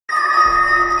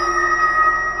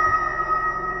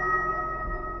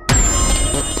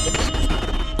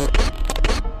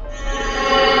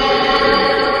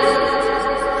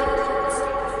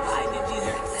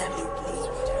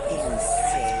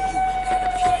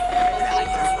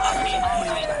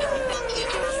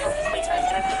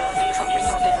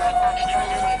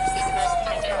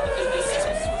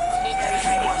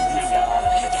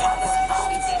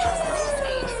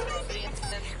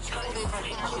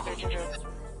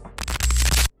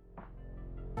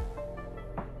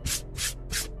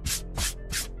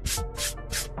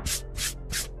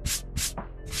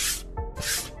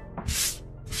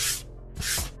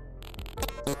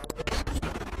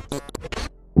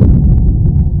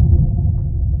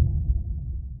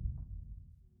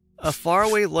A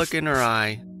faraway look in her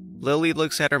eye, Lily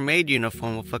looks at her maid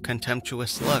uniform with a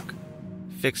contemptuous look,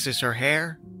 fixes her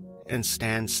hair, and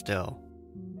stands still.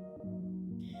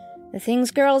 The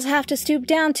things girls have to stoop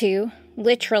down to,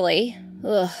 literally.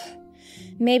 Ugh.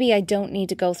 Maybe I don't need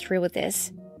to go through with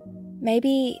this.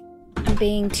 Maybe I'm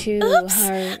being too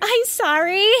hard. I'm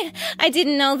sorry. I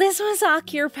didn't know this was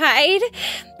occupied.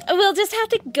 We'll just have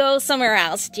to go somewhere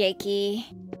else, Jakey.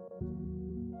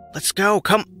 Let's go,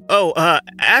 come. Oh,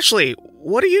 Ashley,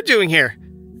 what are you doing here?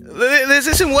 This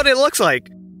isn't what it looks like.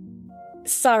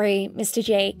 Sorry, Mr.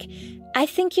 Jake. I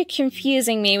think you're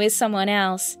confusing me with someone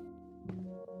else.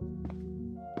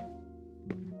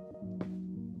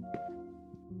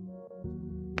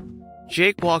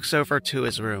 Jake walks over to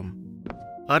his room,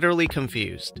 utterly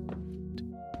confused.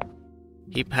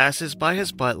 He passes by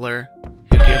his butler,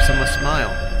 who gives him a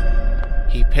smile.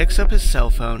 He picks up his cell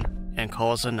phone and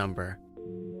calls a number.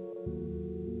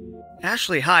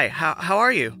 Ashley, hi, how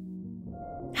are you?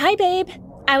 Hi, babe.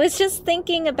 I was just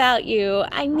thinking about you.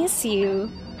 I miss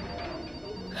you.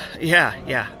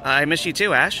 Yeah, I miss you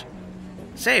too, Ash.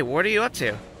 Say, what are you up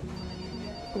to?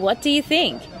 What do you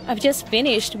think? I've just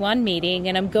finished one meeting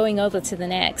and I'm going over to the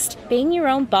next. Being your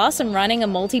own boss and running a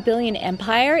multi-billion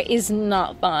empire is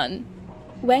not fun.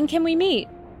 When can we meet?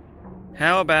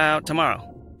 How about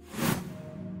tomorrow?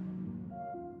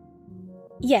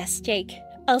 Yes, Jake.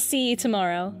 I'll see you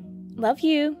tomorrow. Love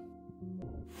you.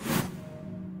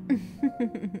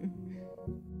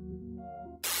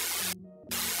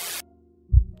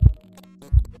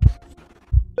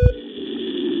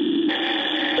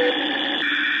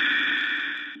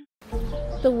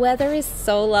 The weather is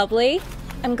so lovely.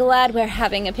 I'm glad we're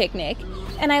having a picnic.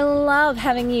 And I love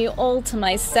having you all to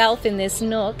myself in this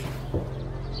nook.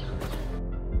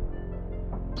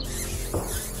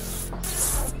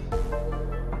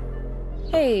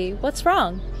 Hey, what's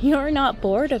wrong? You're not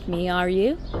bored of me, are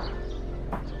you?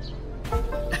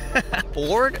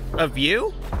 Bored of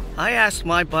you? I asked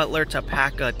my butler to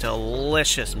pack a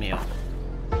delicious meal.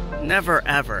 Never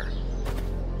ever.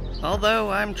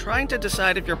 Although I'm trying to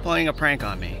decide if you're playing a prank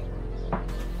on me.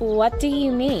 What do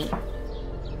you mean?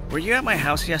 Were you at my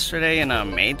house yesterday in a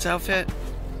maid's outfit?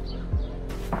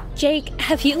 Jake,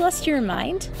 have you lost your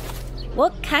mind?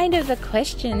 What kind of a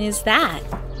question is that?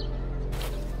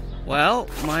 Well,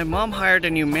 my mom hired a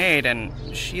new maid and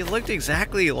she looked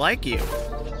exactly like you.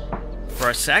 For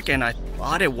a second, I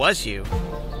thought it was you.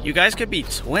 You guys could be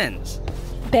twins.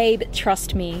 Babe,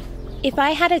 trust me. If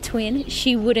I had a twin,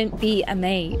 she wouldn't be a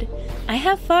maid. I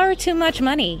have far too much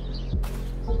money.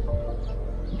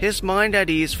 His mind at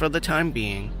ease for the time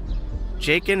being,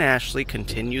 Jake and Ashley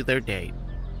continue their date.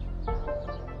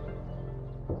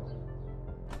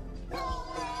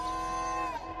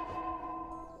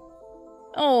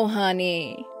 Oh,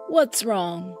 honey, what's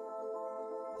wrong?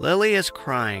 Lily is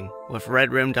crying with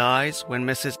red-rimmed eyes when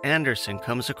Mrs. Anderson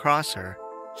comes across her.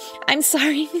 I'm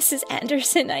sorry, Mrs.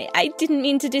 Anderson. I didn't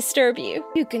mean to disturb you.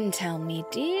 You can tell me,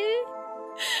 dear.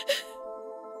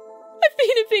 I've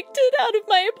been evicted out of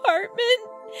my apartment.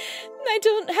 I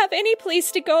don't have any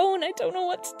place to go and I don't know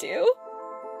what to do.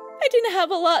 I didn't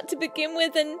have a lot to begin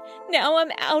with and now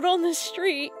I'm out on the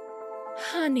street.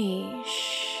 Honey,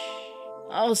 shh.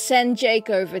 I'll send Jake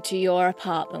over to your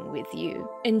apartment with you,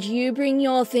 and you bring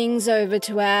your things over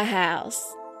to our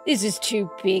house. This is too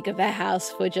big of a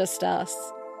house for just us.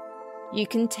 You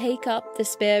can take up the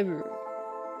spare room,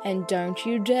 and don't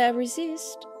you dare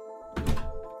resist.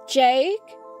 Jake?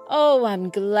 Oh, I'm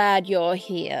glad you're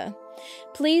here.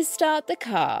 Please start the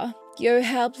car. Go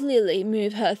help Lily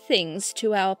move her things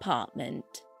to our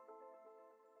apartment.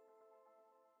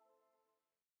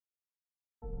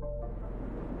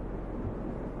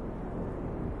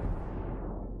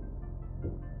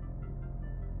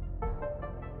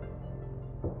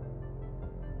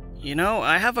 You know,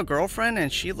 I have a girlfriend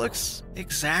and she looks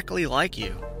exactly like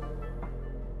you.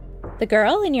 The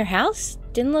girl in your house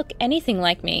didn't look anything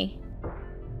like me.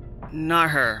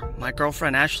 Not her, my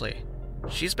girlfriend Ashley.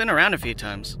 She's been around a few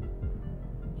times.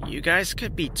 You guys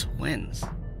could be twins.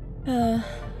 No,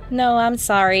 I'm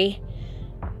sorry.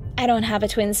 I don't have a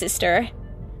twin sister.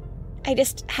 I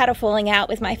just had a falling out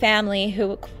with my family who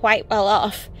were quite well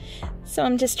off. So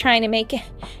I'm just trying to make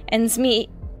ends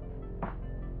meet.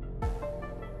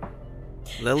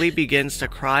 Lily begins to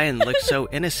cry and look so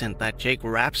innocent that Jake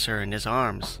wraps her in his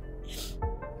arms.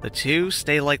 The two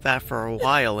stay like that for a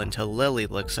while until Lily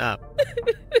looks up.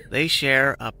 They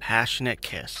share a passionate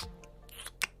kiss.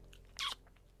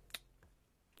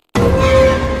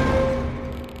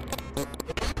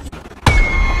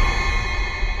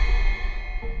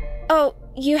 Oh,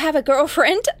 you have a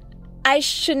girlfriend? I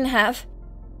shouldn't have.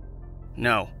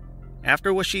 No,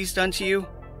 After what she's done to you,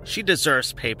 she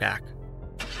deserves payback.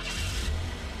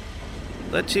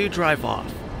 The two drive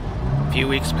off. A few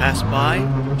weeks pass by,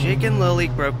 Jake and Lily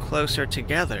grow closer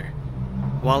together,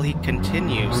 while he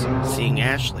continues seeing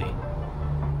Ashley.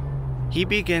 He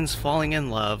begins falling in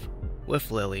love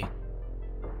with Lily.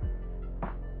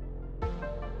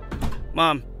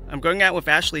 Mom, I'm going out with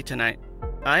Ashley tonight.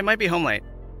 I might be home late.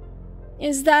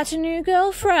 Is that a new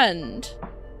girlfriend?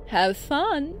 Have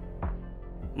fun.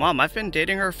 Mom, I've been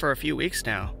dating her for a few weeks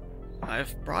now.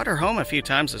 I've brought her home a few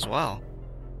times as well.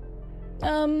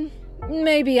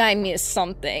 Maybe I missed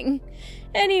something.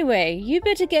 Anyway, you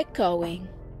better get going.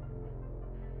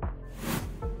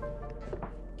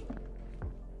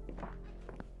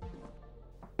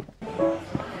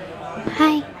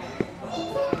 Hi.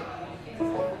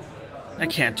 I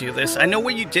can't do this. I know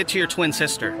what you did to your twin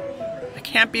sister. I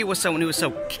can't be with someone who is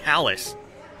so callous.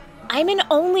 I'm an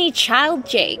only child,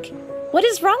 Jake. What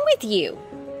is wrong with you?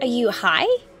 Are you high?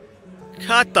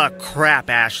 Cut the crap,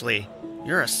 Ashley.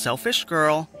 You're a selfish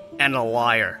girl and a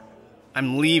liar.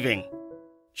 I'm leaving.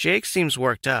 Jake seems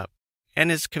worked up, and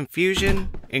his confusion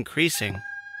increasing.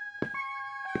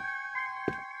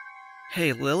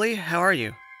 Hey, Lily, how are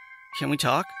you? Can we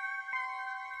talk?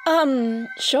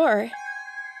 Sure.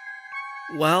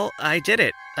 Well, I did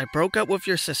it. I broke up with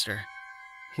your sister.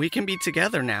 We can be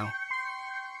together now.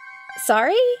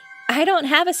 Sorry? I don't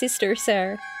have a sister,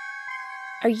 sir.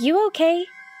 Are you okay?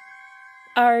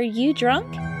 Are you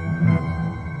drunk?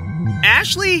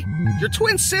 Ashley, your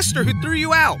twin sister who threw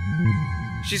you out.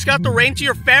 She's got the rein to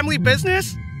your family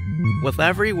business? With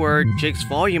every word, Jake's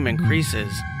volume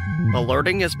increases,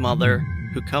 alerting his mother,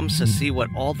 who comes to see what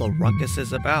all the ruckus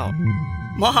is about.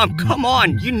 Mom, come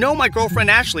on! You know my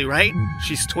girlfriend Ashley, right?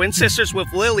 She's twin sisters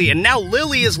with Lily, and now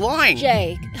Lily is lying!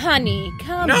 Jake, honey,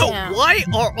 calm down. No, why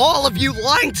are all of you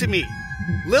lying to me?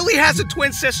 Lily has a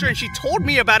twin sister, and she told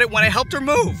me about it when I helped her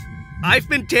move. I've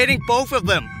been dating both of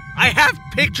them. I have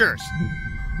pictures.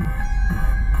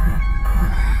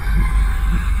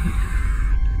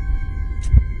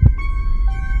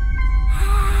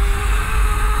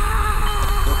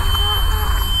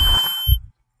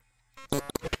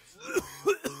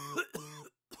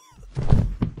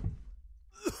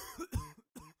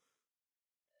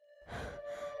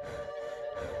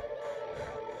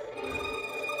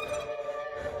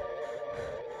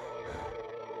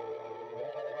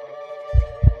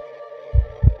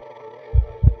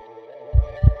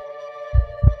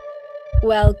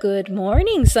 Well, good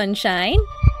morning, sunshine.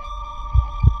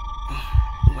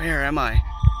 Where am I?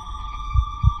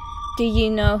 Do you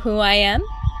know who I am?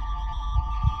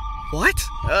 What?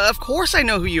 Of course I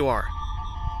know who you are.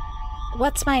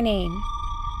 What's my name?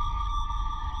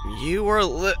 You were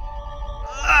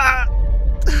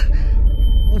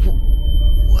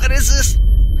What is this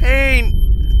pain?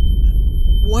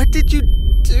 What did you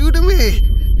do to me?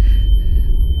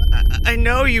 I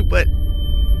know you, but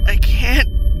I can't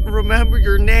remember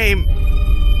your name.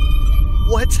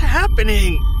 What's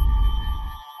happening?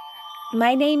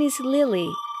 My name is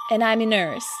Lily, and I'm a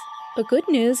nurse. The good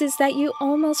news is that you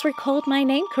almost recalled my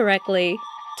name correctly.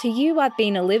 To you, I've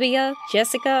been Olivia,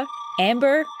 Jessica,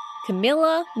 Amber,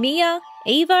 Camilla, Mia,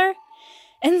 Ava,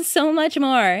 and so much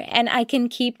more, and I can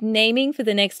keep naming for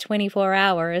the next 24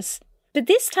 hours. But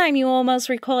this time you almost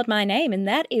recalled my name, and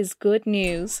that is good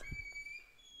news.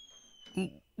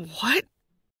 What?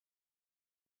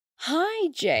 Hi,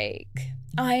 Jake.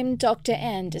 I'm Dr.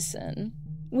 Anderson.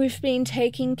 We've been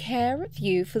taking care of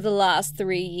you for the last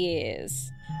 3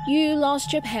 years. You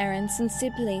lost your parents and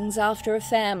siblings after a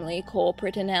family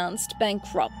corporate announced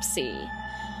bankruptcy.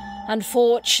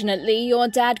 Unfortunately, your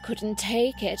dad couldn't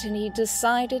take it and he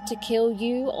decided to kill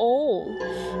you all,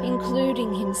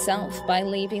 including himself by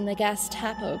leaving the gas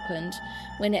tap opened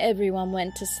when everyone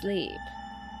went to sleep.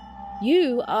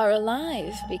 You are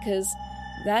alive because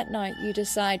that night you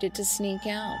decided to sneak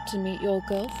out to meet your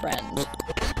girlfriend.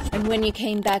 And when you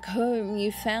came back home,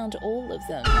 you found all of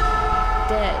them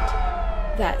dead.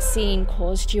 That scene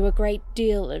caused you a great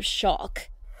deal of shock,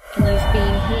 and you've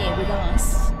been here with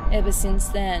us ever since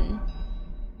then.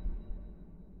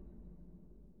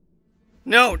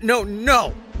 No!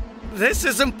 This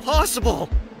is impossible!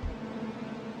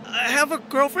 I have a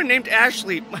girlfriend named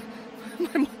Ashley.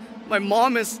 My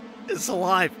mom is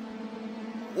alive.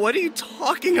 What are you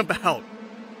talking about?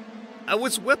 I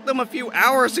was with them a few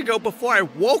hours ago before I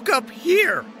woke up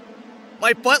here.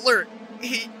 My butler,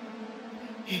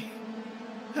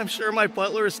 I'm sure my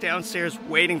butler is downstairs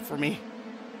waiting for me.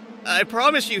 I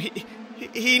promise you,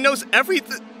 he knows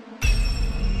everything.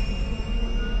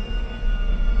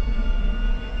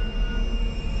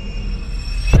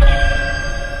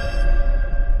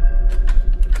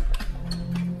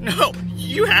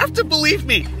 have to believe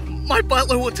me. My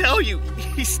butler will tell you.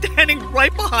 He's standing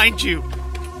right behind you.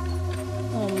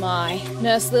 Oh my.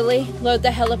 Nurse Lily, load the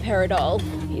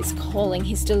𝗕𝗲𝗆𝗺. He's calling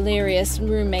his delirious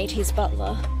roommate his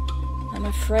butler. I'm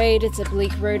afraid it's a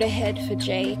bleak road ahead for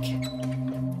Jake.